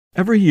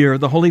Every year,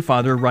 the Holy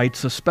Father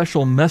writes a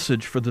special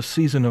message for the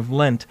season of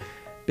Lent,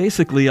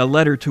 basically a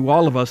letter to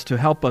all of us to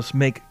help us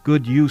make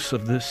good use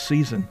of this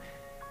season.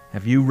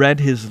 Have you read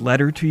his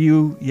letter to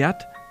you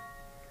yet?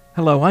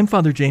 Hello, I'm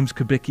Father James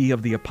Kubicki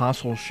of the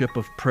Apostleship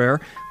of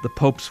Prayer, the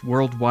Pope's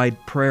worldwide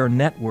prayer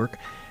network,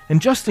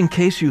 and just in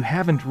case you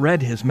haven't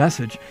read his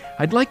message,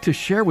 I'd like to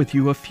share with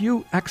you a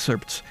few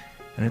excerpts,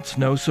 and it's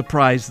no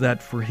surprise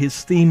that for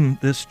his theme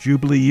this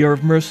Jubilee Year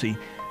of Mercy,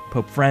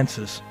 Pope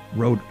Francis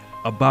wrote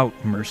about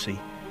mercy.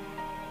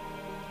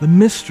 The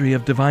mystery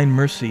of divine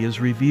mercy is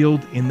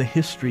revealed in the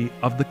history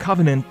of the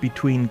covenant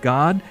between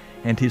God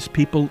and his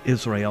people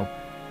Israel.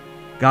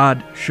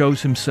 God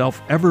shows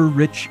himself ever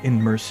rich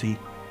in mercy,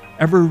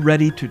 ever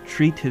ready to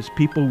treat his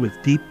people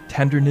with deep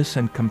tenderness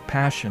and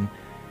compassion,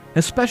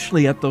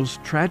 especially at those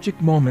tragic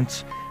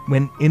moments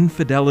when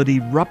infidelity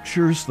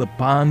ruptures the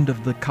bond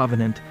of the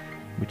covenant,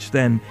 which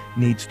then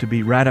needs to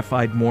be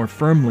ratified more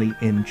firmly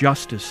in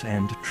justice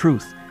and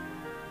truth.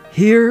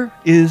 Here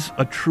is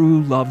a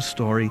true love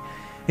story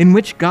in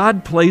which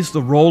God plays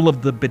the role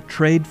of the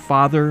betrayed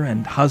father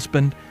and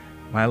husband,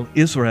 while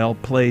Israel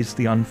plays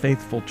the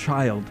unfaithful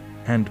child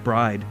and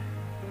bride.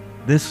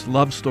 This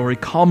love story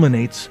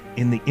culminates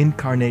in the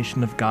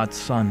incarnation of God's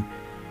Son.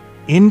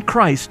 In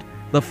Christ,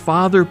 the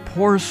Father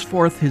pours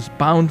forth his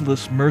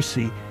boundless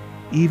mercy,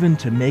 even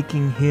to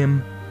making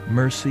him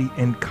mercy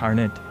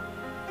incarnate.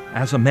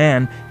 As a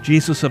man,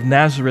 Jesus of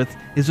Nazareth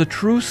is a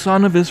true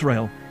son of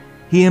Israel.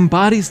 He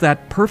embodies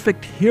that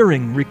perfect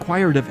hearing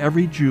required of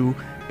every Jew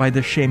by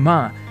the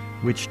Shema,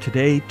 which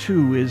today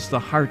too is the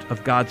heart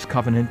of God's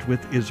covenant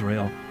with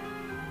Israel.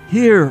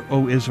 Hear,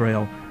 O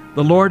Israel,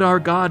 the Lord our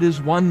God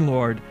is one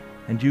Lord,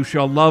 and you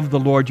shall love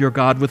the Lord your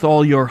God with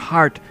all your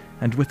heart,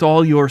 and with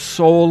all your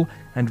soul,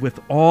 and with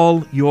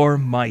all your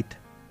might.